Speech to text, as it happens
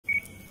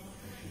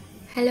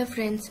Hello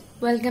friends,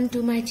 welcome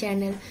to my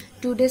channel.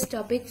 Today's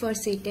topic for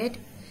seated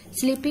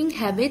sleeping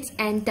habits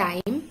and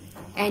time.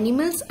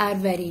 Animals are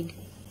varied.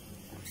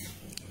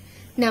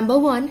 Number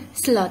 1.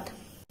 Sloth.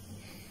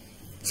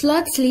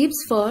 Sloth sleeps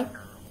for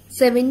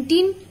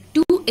 17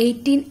 to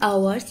 18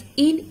 hours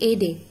in a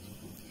day.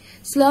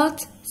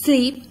 Sloths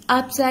sleep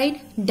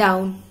upside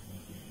down.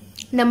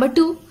 Number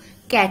 2.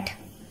 Cat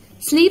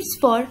sleeps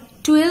for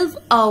 12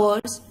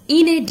 hours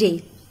in a day.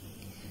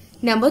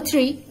 Number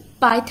 3.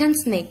 Python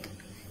snake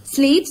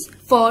sleeps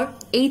for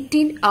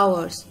 18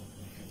 hours.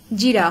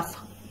 Giraffe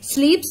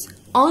sleeps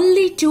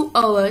only 2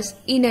 hours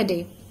in a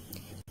day.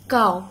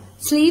 Cow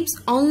sleeps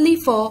only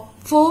for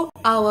 4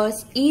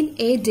 hours in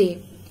a day.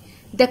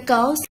 The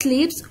cow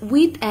sleeps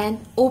with an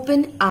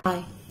open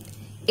eye.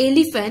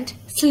 Elephant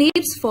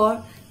sleeps for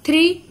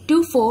 3 to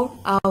 4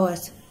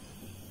 hours.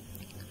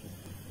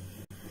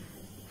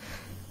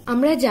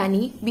 আমরা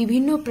জানি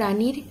বিভিন্ন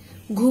প্রাণীর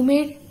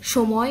ঘুমের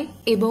সময়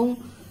এবং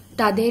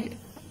তাদের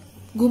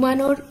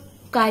ঘুমানোর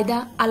কায়দা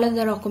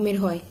আলাদা রকমের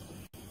হয়।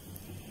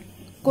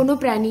 কোনো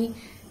প্রাণী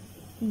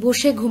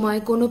বসে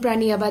ঘুমায়, কোনো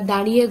প্রাণী আবার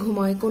দাঁড়িয়ে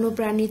ঘুমায়, কোনো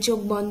প্রাণী চোখ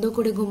বন্ধ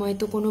করে ঘুমায়,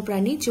 তো কোনো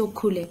প্রাণী চোখ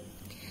খুলে।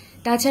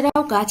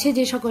 তাছাড়াও গাছে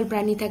যে সকল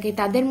প্রাণী থাকে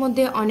তাদের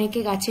মধ্যে অনেকে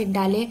গাছের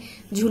ডালে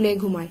ঝুলে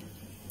ঘুমায়।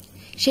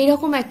 সেই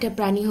রকম একটা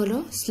প্রাণী হলো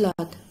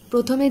স্লথ।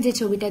 প্রথমে যে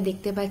ছবিটা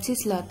দেখতে পাচ্ছি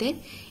স্লথের,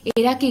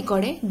 এরা কি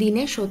করে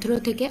দিনে 17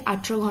 থেকে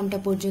 18 ঘন্টা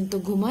পর্যন্ত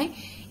ঘুমায়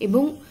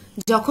এবং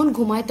যখন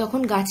ঘুমায়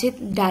তখন গাছের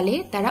ডালে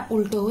তারা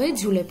উল্টো হয়ে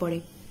ঝুলে পড়ে।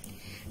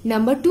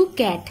 নাম্বার 2.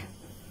 ক্যাট।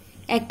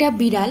 একটা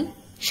বিড়াল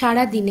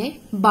সারা দিনে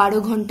 12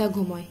 ঘন্টা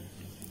ঘুমায়,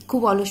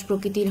 খুব অলস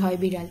প্রকৃতির হয়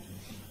বিড়াল।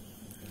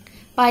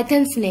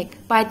 Python snake.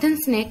 পাইথন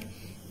স্নেক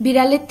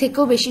বিড়ালের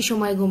থেকেও বেশি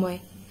সময় ঘুমায়,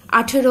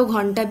 18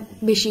 ঘন্টা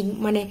বেশি,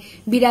 মানে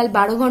বিড়াল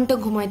 12 ঘন্টা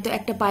ঘুমায় তো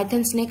একটা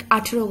পাইথন স্নেক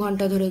 18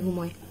 ঘন্টা ধরে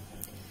ঘুমায়।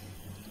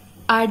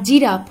 আর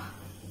জিরাফ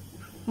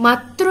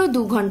মাত্র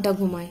 2 ঘন্টা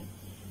ঘুমায়।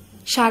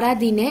 সারা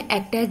দিনে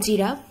একটা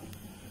জিরাফ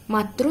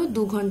মাত্র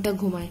 2 ঘন্টা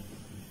ঘুমায়।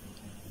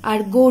 আর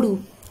গরু,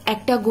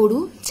 একটা গরু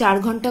 4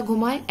 ঘন্টা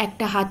ঘুমায়,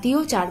 একটা হাতিও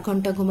 4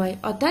 ঘন্টা ঘুমায়,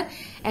 অর্থাৎ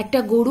একটা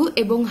গরু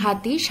এবং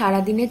হাতি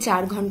সারাদিনে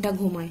 4 ঘন্টা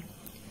ঘুমায়।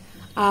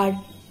 আর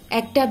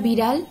একটা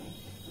বিড়াল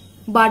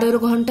 12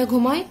 ঘন্টা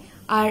ঘুমায়,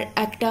 আর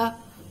একটা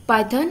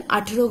পাইথন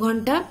 18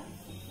 ঘন্টা,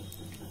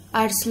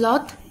 আর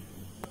স্লথ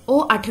ও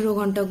 18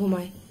 ঘন্টা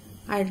ঘুমায়,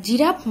 আর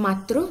জিরাফ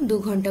মাত্র 2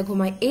 ঘন্টা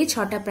ঘুমায়। এই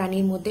 6টা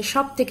প্রাণীর মধ্যে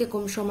সব থেকে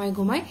কম সময়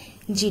ঘুমায়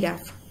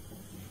জিরাফ,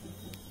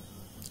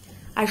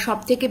 আর সব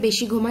থেকে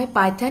বেশি ঘুমায়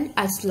পাইথন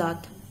আর স্লথ।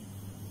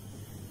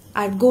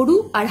 আর গরু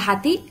আর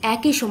হাতি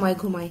একই সময়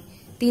ঘুমায়,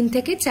 3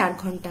 থেকে 4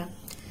 ঘন্টা।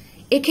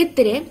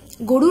 এক্ষেত্রে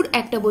গরুর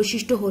একটা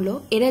বৈশিষ্ট্য হলো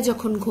এরা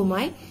যখন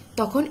ঘুমায়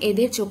তখন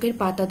এদের চোখের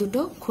পাতা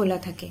দুটো খোলা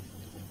থাকে।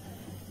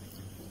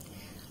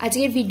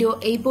 আজকের ভিডিও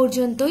এই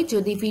পর্যন্তই।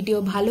 যদি ভিডিও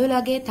ভালো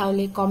লাগে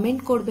তাহলে কমেন্ট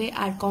করবে,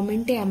 আর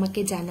কমেন্টে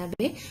আমাকে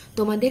জানাবে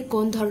তোমাদের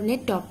কোন ধরনের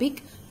টপিক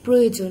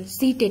প্রয়োজন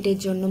সিটেটের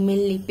জন্য,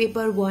 মেনলি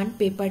পেপার 1,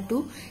 পেপার 2,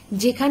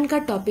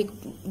 যেখানকার টপিক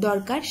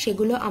দরকার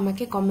সেগুলো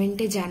আমাকে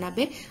কমেন্টে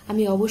জানাবে।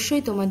 আমি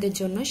অবশ্যই তোমাদের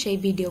জন্য সেই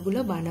ভিডিওগুলো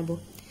বানাবো।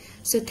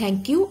 So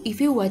thank you. If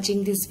you watching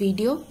this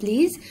video,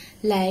 please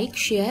like,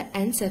 share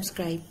and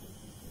subscribe.